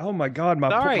to me. Oh my God, my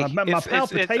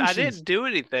palpitations. I didn't do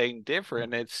anything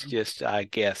different. It's just,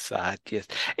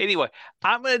 anyway,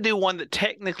 I'm going to do one that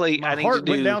technically I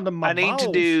need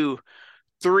to do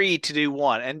 3 to do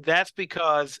 1. And that's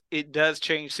because it does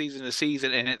change season to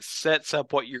season, and it sets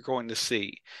up what you're going to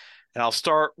see. And I'll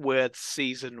start with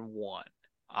season 1,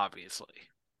 obviously.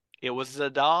 It was the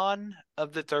dawn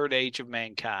of the third age of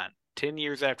mankind, 10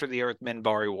 years after the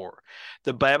Earth-Minbari War.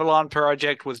 The Babylon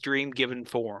Project was dream given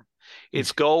form.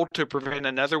 Its goal to prevent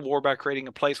another war by creating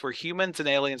a place where humans and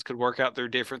aliens could work out their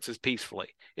differences peacefully.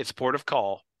 Its port of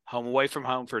call, home away from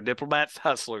home for diplomats,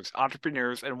 hustlers,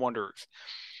 entrepreneurs, and wanderers.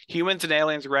 Humans and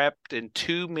aliens wrapped in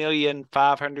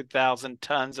 2,500,000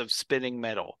 tons of spinning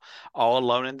metal, all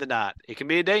alone in the night. It can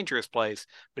be a dangerous place,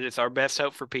 but it's our best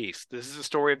hope for peace. This is the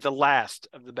story of the last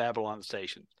of the Babylon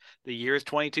stations. The year is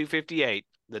 2258.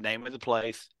 The name of the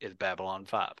place is Babylon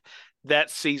 5.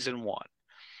 That's season 1.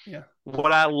 Yeah.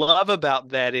 What I love about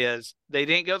that is they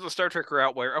didn't go the Star Trek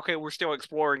route where, okay, we're still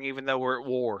exploring even though we're at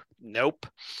war. Nope.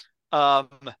 By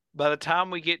the time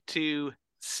we get to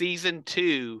season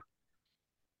 2,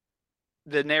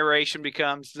 the narration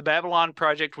becomes the Babylon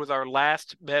Project was our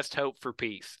last best hope for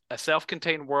peace, a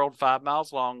self-contained world 5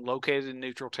 miles long located in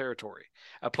neutral territory,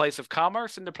 a place of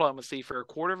commerce and diplomacy for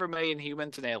 250,000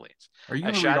 humans and aliens,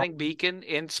 a shining beacon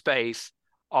in space,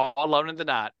 all alone in the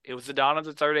night. It was the dawn of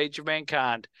the third age of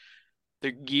mankind,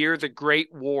 the year the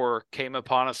Great War came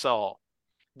upon us all.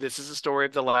 This is the story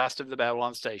of the last of the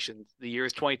Babylon stations. The year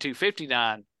is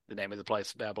 2259, the name of the place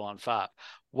is Babylon 5.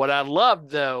 What I love,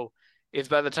 though, is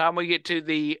by the time we get to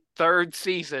the 3rd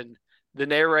season, the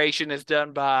narration is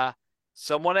done by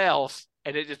someone else,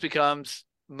 and it just becomes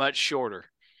much shorter.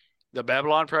 The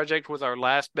Babylon Project was our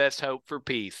last best hope for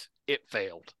peace. It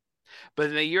failed. But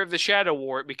in the year of the Shadow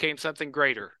War, it became something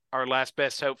greater, our last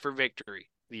best hope for victory.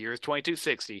 The year is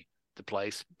 2260, the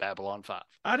place Babylon 5.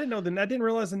 I didn't know I didn't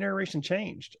realize the narration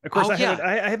changed. Of course, I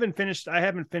haven't finished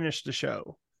the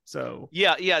show. So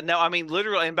no, I mean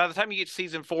literally, and by the time you get to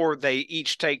season 4, they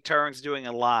each take turns doing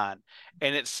a line,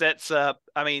 and it sets up.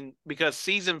 I mean, because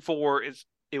season 4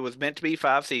 it was meant to be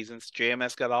 5 seasons.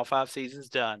 JMS got all 5 seasons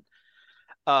done.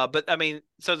 But I mean,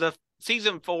 so the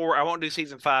season 4, I won't do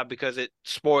season 5 because it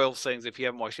spoils things if you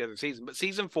haven't watched the other season. But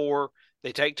season 4,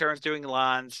 they take turns doing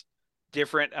lines.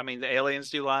 Different. I mean, the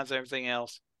aliens do lines and everything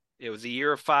else. It was the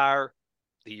year of fire,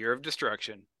 the year of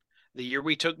destruction, the year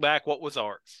we took back what was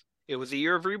ours. It was the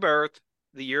year of rebirth,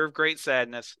 the year of great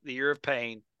sadness, the year of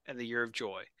pain, and the year of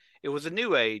joy. It was a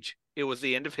new age. It was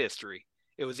the end of history.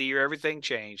 It was the year everything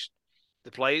changed.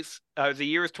 The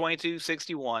year is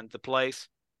 2261. The place,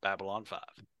 Babylon 5.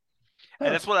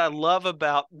 And that's what I love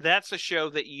about, that's a show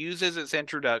that uses its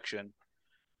introduction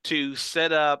to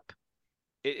set up,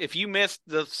 if you missed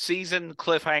the season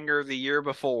cliffhanger the year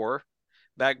before,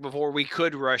 back before we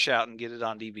could rush out and get it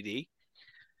on DVD,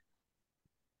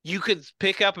 you could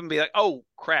pick up and be like, oh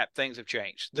crap, things have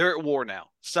changed. They're at war now.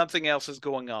 Something else is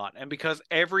going on. And because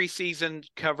every season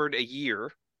covered a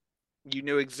year, you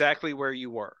knew exactly where you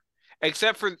were.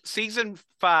 Except for season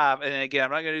 5, and again,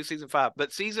 I'm not going to do season 5,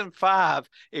 but season 5,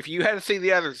 if you had to see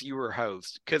the others, you were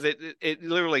host because it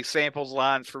literally samples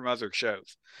lines from other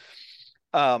shows,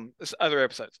 other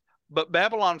episodes. But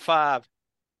Babylon 5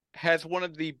 has one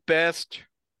of the best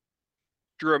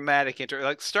dramatic intro.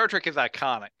 Like Star Trek is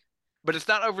iconic, but it's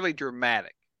not overly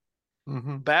dramatic.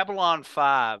 Mm-hmm. Babylon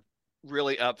 5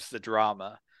 really ups the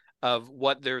drama of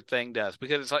what their thing does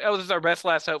because it's like, oh, this is our best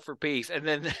last hope for peace. And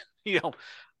then,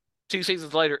 2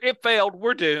 seasons later, it failed.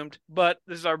 We're doomed, but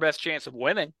this is our best chance of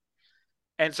winning.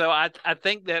 And so I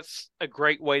think that's a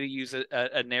great way to use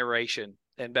a narration.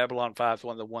 And Babylon 5 is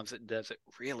one of the ones that does it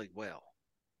really well.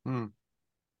 Mm.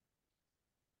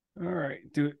 All right.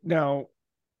 Now,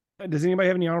 does anybody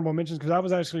have any honorable mentions? Because I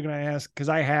was actually going to ask, because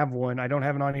I have one. I don't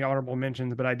have any honorable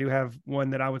mentions, but I do have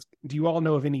one that do you all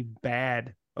know of any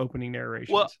bad opening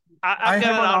narrations? Well, I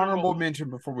have an honorable mention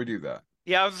before we do that.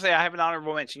 Yeah, I was going to say I have an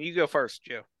honorable mention. You go first,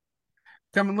 Joe.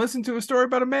 Come and listen to a story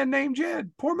about a man named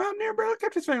Jed. Poor mountaineer barely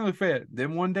kept his family fed.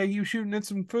 Then one day he was shooting at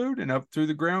some food, and up through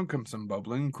the ground comes some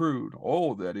bubbling crude.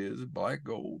 Oh, that is black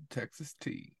gold Texas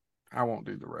tea. I won't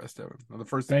do the rest of it. Well, the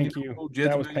first thing Jed's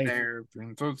that was millionaire.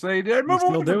 And so say, Dad, move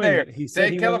on from there. He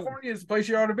said California is the place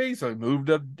you ought to be. So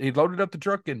he loaded up the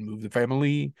truck and moved the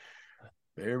family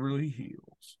Beverly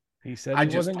Hills. He said I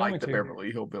just like the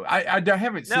Beverly Hillbillies. I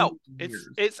haven't seen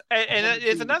it's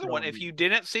another one. If you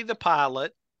didn't see the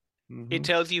pilot, it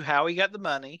tells you how he got the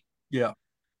money. Yeah.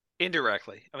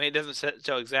 Indirectly. I mean, it doesn't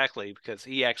tell exactly because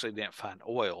he actually didn't find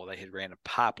oil. They had ran a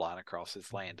pipeline across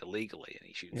his land illegally, and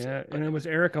he shoots. Yeah, and it was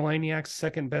Eric Eleniak's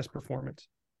second best performance.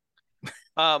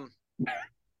 Well,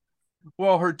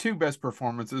 her 2 best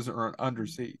performances are Under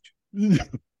Siege. Keep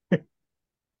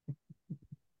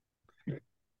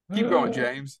going,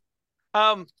 James.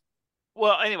 Well,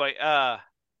 anyway, I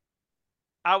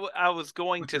was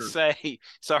going to say,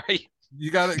 sorry. You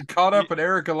got it caught up at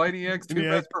Eric Eleniak's 2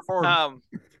 best performances.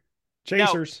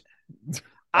 Chasers. No,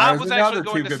 I was actually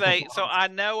going to say, so I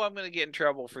know I'm going to get in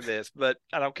trouble for this, but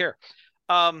I don't care.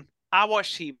 I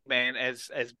watched He-Man as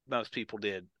most people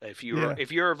did. If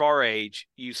you're of our age,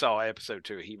 you saw episode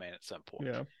 2 of He-Man at some point.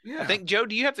 Yeah. I think, Joe,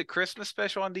 do you have the Christmas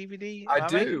special on DVD? I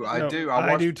do. I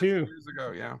do too. Years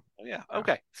ago, yeah. Yeah.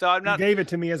 Okay. So I'm not. You gave it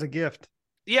to me as a gift.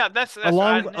 Yeah, that's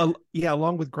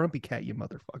along with Grumpy Cat, you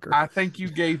motherfucker. I think you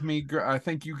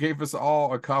gave us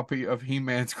all a copy of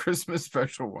He-Man's Christmas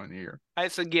special one year.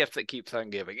 It's a gift that keeps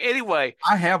on giving. Anyway,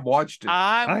 I have watched it.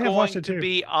 I'm going to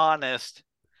be honest.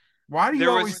 Why do you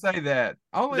always say that?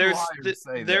 Only liars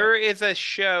say that. There is a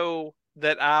show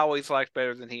that I always liked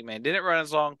better than He-Man. Didn't run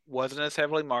as long, wasn't as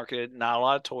heavily marketed, not a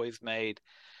lot of toys made,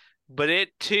 but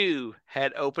it too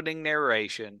had opening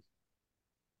narration.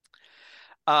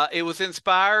 It was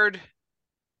inspired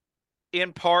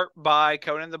in part by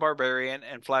Conan the Barbarian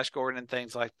and Flash Gordon and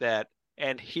things like that.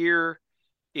 And here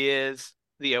is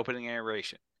the opening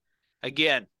narration.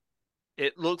 Again,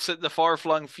 it looks at the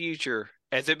far-flung future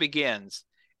as it begins.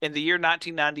 In the year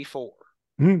 1994,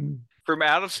 from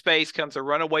out of space comes a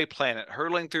runaway planet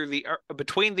hurtling through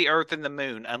between the Earth and the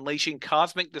Moon, unleashing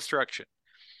cosmic destruction.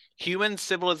 Human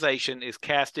civilization is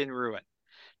cast in ruin.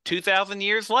 2,000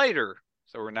 years later,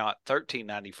 so we're now at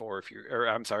 1394.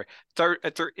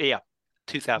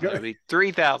 2,000 would be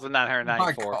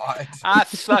 3,994. I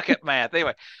suck at math.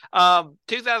 Anyway,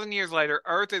 2,000 years later,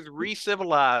 Earth is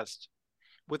re-civilized.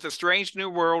 With a strange new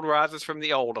world rises from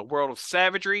the old, a world of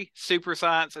savagery, super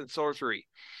science, and sorcery.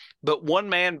 But one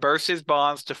man bursts his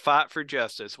bonds to fight for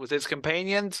justice. With his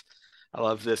companions, I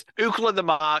love this, Ukla the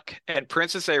Mock and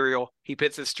Princess Ariel, he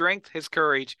pits his strength, his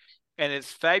courage, and his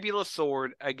fabulous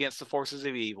sword against the forces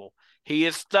of evil. He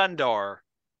is Thundar,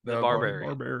 the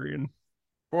Barbarian.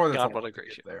 Boy, God, what a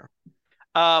great show there.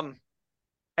 And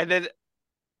then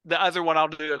the other one I'll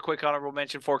do a quick honorable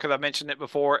mention for because I mentioned it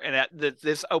before, and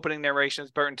this opening narration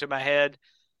is burnt into my head.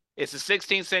 It's the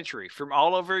 16th century. From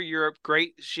all over Europe,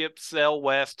 great ships sail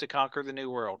west to conquer the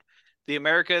New World. The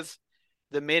Americas,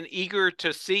 the men eager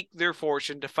to seek their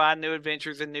fortune, to find new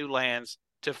adventures in new lands,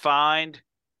 to find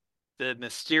the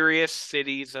mysterious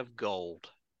cities of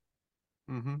gold.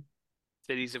 Mm-hmm.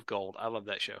 Cities of Gold. I love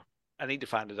that show. I need to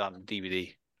find it on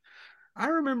DVD. I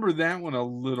remember that one a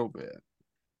little bit.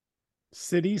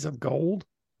 Cities of Gold?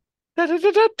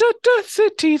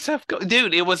 Cities of Gold.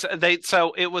 Dude, it was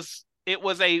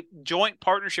a joint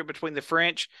partnership between the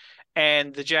French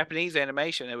and the Japanese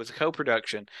animation. It was a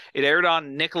co-production. It aired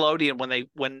on Nickelodeon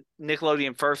when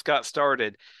Nickelodeon first got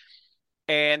started.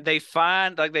 and they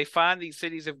find these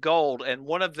cities of gold, and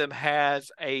one of them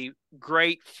has a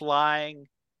great flying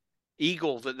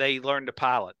eagle that they learn to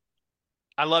pilot.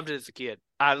 I loved it as a kid.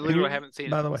 I literally haven't seen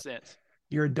By the it way, since.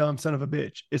 You're a dumb son of a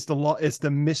bitch. It's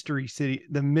the mystery city,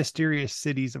 the mysterious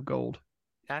cities of gold.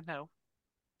 I know.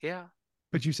 Yeah.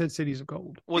 But you said cities of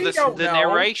gold. Well, He don't the know.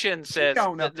 narration He says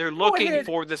don't know. that they're Go looking ahead.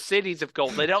 for the cities of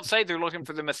gold. They don't say they're looking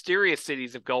for the mysterious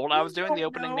cities of gold. I was doing the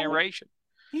don't opening know. narration.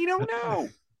 He don't know.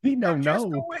 He don't Just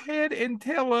know. go ahead and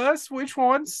tell us which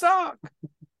ones suck.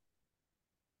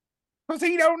 Because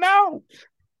he don't know.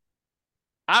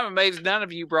 I'm amazed none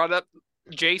of you brought up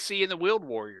JC and the Wheeled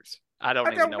Warriors. I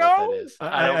don't even know know. what that is.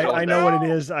 I know what it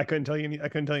is. I couldn't tell you. I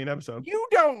couldn't tell you an episode. You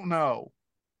don't know.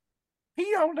 He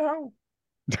don't know.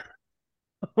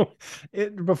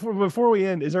 Before we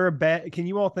end, is there a bad? Can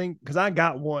you all think? Because I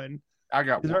got one. I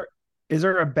got one. Is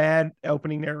there a bad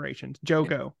opening narration? Joe,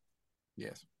 go.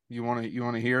 Yes. You want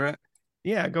to hear it?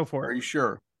 Yeah, go for Are it. you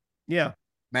sure? Yeah.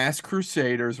 Masked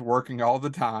Crusaders working all the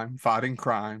time, fighting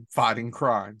crime.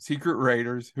 Secret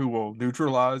Raiders who will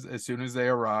neutralize as soon as they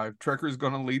arrive. Trekker's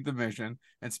going to lead the mission,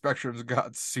 and Spectrum's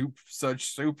got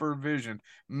such supervision.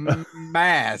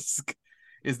 Mask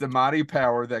is the mighty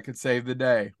power that could save the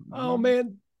day. Oh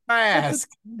man, Mask.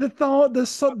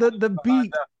 The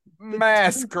beat.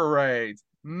 Masquerades.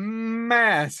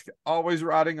 Mask always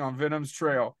riding on Venom's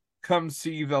trail. Come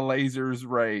see the laser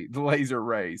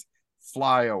rays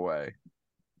fly away.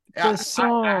 The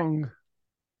song.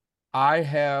 I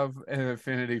have an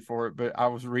affinity for it, but I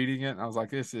was reading it and I was like,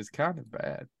 this is kind of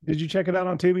bad. Did you check it out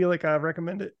on Tubi like I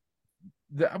recommended?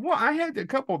 Well, I had a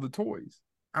couple of the toys.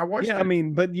 I watched it. I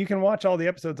mean, but you can watch all the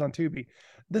episodes on Tubi.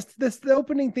 The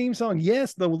opening theme song,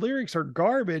 yes, the lyrics are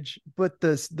garbage, but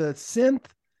the synth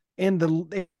and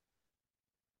the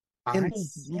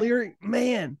lyric,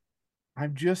 man.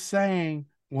 I'm just saying,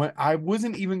 when I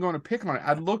wasn't even going to pick on it.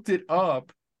 I looked it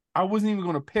up. I wasn't even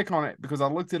going to pick on it because I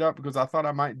looked it up because I thought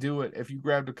I might do it if you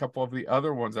grabbed a couple of the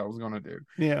other ones I was going to do.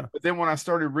 Yeah. But then when I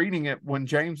started reading it, when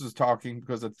James was talking,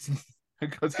 because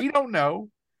he don't know.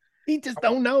 He just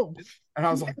don't know. And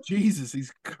I was like, Jesus,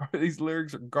 these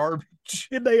lyrics are garbage.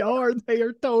 They are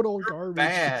total garbage.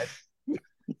 Bad.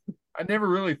 I never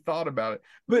really thought about it.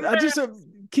 But I just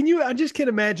can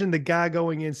imagine the guy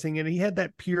going in singing. He had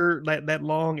that pure, that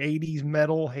long 80s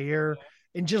metal hair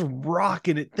and just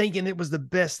rocking it, thinking it was the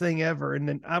best thing ever. And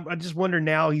then I just wonder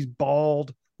now he's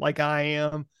bald like I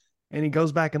am. And he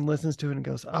goes back and listens to it and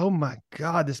goes, oh my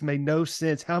God, this made no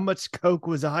sense. How much coke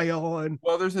was I on?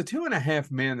 Well, there's a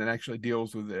 2.5 Men that actually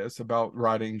deals with this about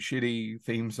writing shitty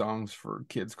theme songs for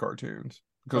kids' cartoons.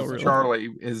 Because really? Charlie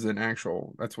is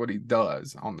that's what he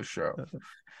does on the show.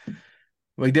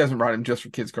 Well, he doesn't write them just for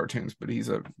kids' cartoons, but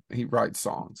he writes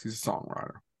songs. He's a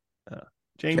songwriter.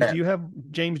 James, do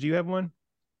you have one?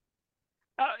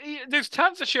 There's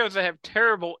tons of shows that have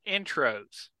terrible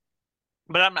intros,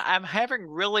 but I'm having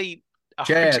really a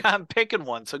hard time picking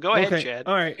one. So go ahead, Chad.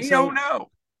 All right. You don't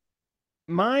know.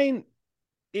 Mine.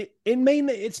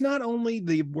 It's not only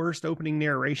the worst opening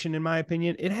narration, in my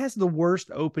opinion, it has the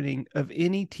worst opening of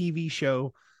any TV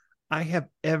show I have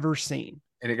ever seen.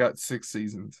 And it got 6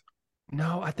 seasons.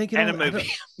 No, I think a movie.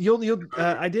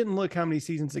 I didn't look how many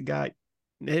seasons it got.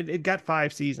 It got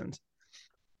 5 seasons.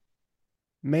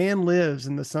 Man lives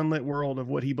in the sunlit world of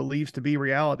what he believes to be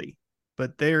reality,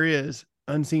 but there is,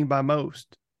 unseen by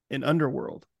most, an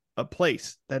underworld, a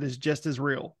place that is just as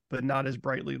real, but not as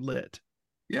brightly lit.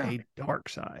 Yeah. A dark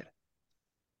side.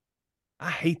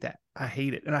 I hate that. I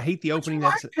hate it. And I hate the opening.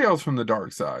 That's Tales from the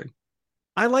Dark Side.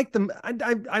 I like them.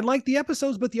 I like the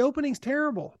episodes, but the opening's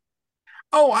terrible.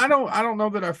 Oh, I don't know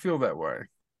that I feel that way.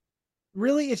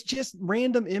 Really, it's just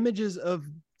random images of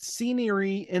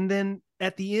scenery, and then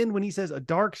at the end when he says a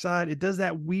dark side, it does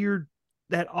that weird,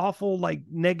 that awful like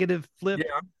negative flip.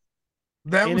 Yeah.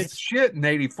 That was shit in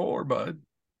 1984, bud.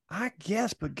 I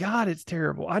guess, but God, it's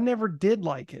terrible. I never did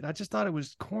like it. I just thought it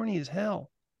was corny as hell.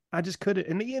 I just couldn't.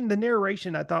 And in the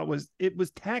narration, I thought was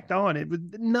tacked on. It was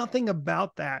nothing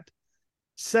about that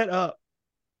set up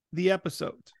the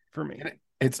episodes for me.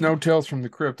 It's no Tales from the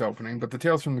Crypt opening, but the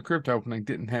Tales from the Crypt opening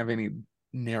didn't have any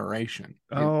narration.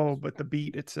 But the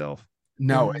beat itself.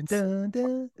 No, it's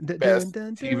best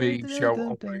TV show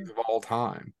openings of all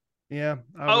time. Yeah.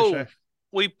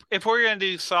 If we're going to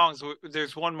do songs,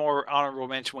 there's one more honorable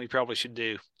mention we probably should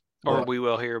do, or we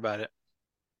will hear about it.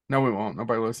 No, we won't.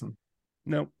 Nobody listen.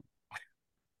 Nope.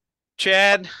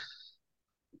 Chad,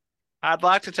 I'd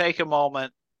like to take a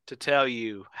moment to tell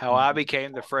you how I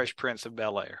became the Fresh Prince of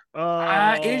Bel-Air.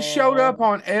 It showed up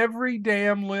on every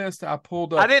damn list I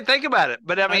pulled up. I didn't think about it,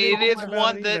 but I mean, it is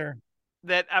one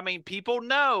that I mean, people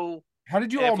know How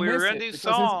did you And all if we miss were it? gonna do Because it's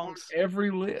on songs,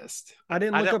 every list. I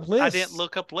didn't I look don't. up lists. I didn't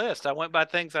look up lists. I went by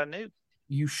things I knew.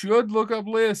 You should look up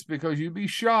lists because you'd be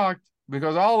shocked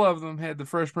because all of them had the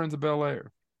Fresh Prince of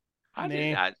Bel-Air. I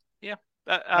did. Nah. Yeah.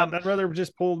 I'd rather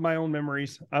just pull my own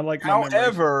memories. I like my memories.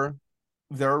 However,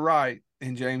 they're right,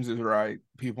 and James is right.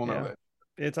 People know Yeah. that.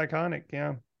 It's iconic.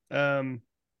 Yeah.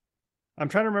 I'm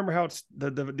trying to remember how it's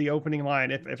the opening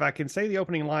line. If I can say the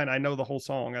opening line, I know the whole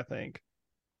song, I think.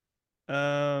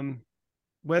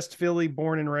 West Philly,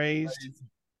 born and raised.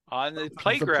 On the The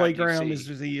playground. playground you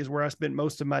see. is where I spent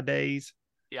most of my days.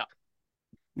 Yeah.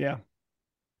 Yeah.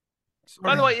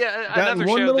 By the way, yeah, Got in another one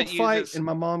show little that fight, uses. and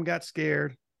my mom got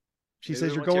scared. She Maybe says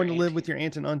they you're want your going to live auntie. with your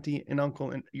aunt and auntie and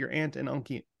uncle and your aunt and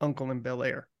uncle in Bel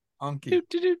Air. Unky.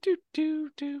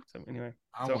 Do. So anyway,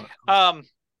 I so want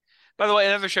By the way,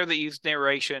 another show that used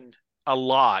narration a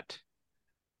lot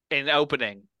in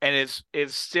opening and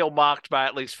is still mocked by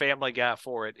at least Family Guy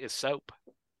for it is Soap.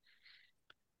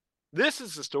 This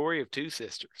is the story of two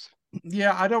sisters.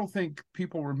 Yeah, I don't think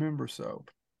people remember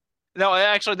Soap. No,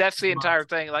 actually, that's the entire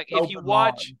thing. Like, if Soap you and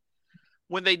watch Maude.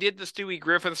 when they did the Stewie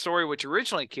Griffin story, which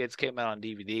originally kids came out on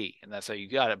DVD, and that's how you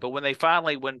got it. But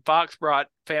when Fox brought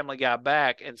Family Guy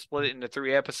back and split it into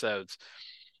 3 episodes,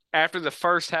 after the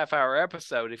first half-hour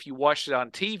episode, if you watched it on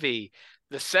TV,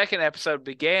 the second episode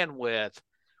began with,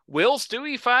 will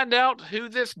Stewie find out who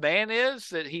this man is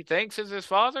that he thinks is his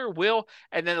father?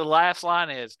 And then the last line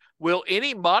is, will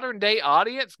any modern-day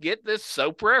audience get this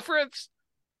soap reference?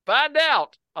 Find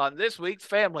out on this week's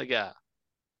Family Guy.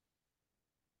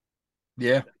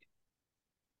 Yeah.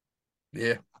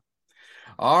 Yeah.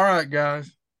 All right, guys.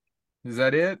 Is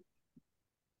that it?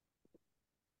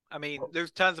 I mean,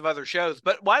 there's tons of other shows,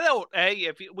 but why don't,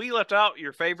 if we left out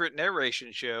your favorite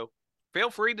narration show, feel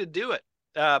free to do it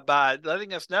by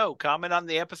letting us know. Comment on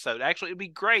the episode. Actually, it'd be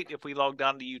great if we logged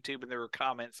on to YouTube and there were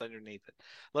comments underneath it.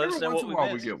 Let us Every know once what in a we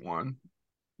while missed. we get one.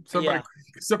 Yeah.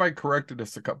 Somebody corrected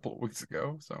us a couple of weeks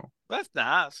ago. So That's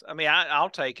nice. I mean, I'll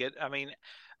take it. I mean,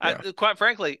 Yeah. quite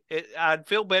frankly, I'd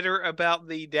feel better about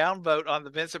the downvote on the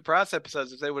Vincent Price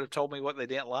episodes if they would have told me what they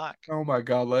didn't like. oh my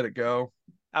God, let it go.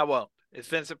 I won't. It's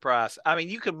Vincent Price. I mean,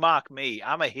 you can mock me.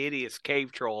 I'm a hideous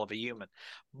cave troll of a human,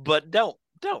 but don't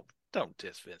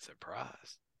diss Vincent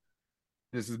Price.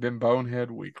 This has been Bonehead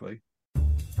Weekly.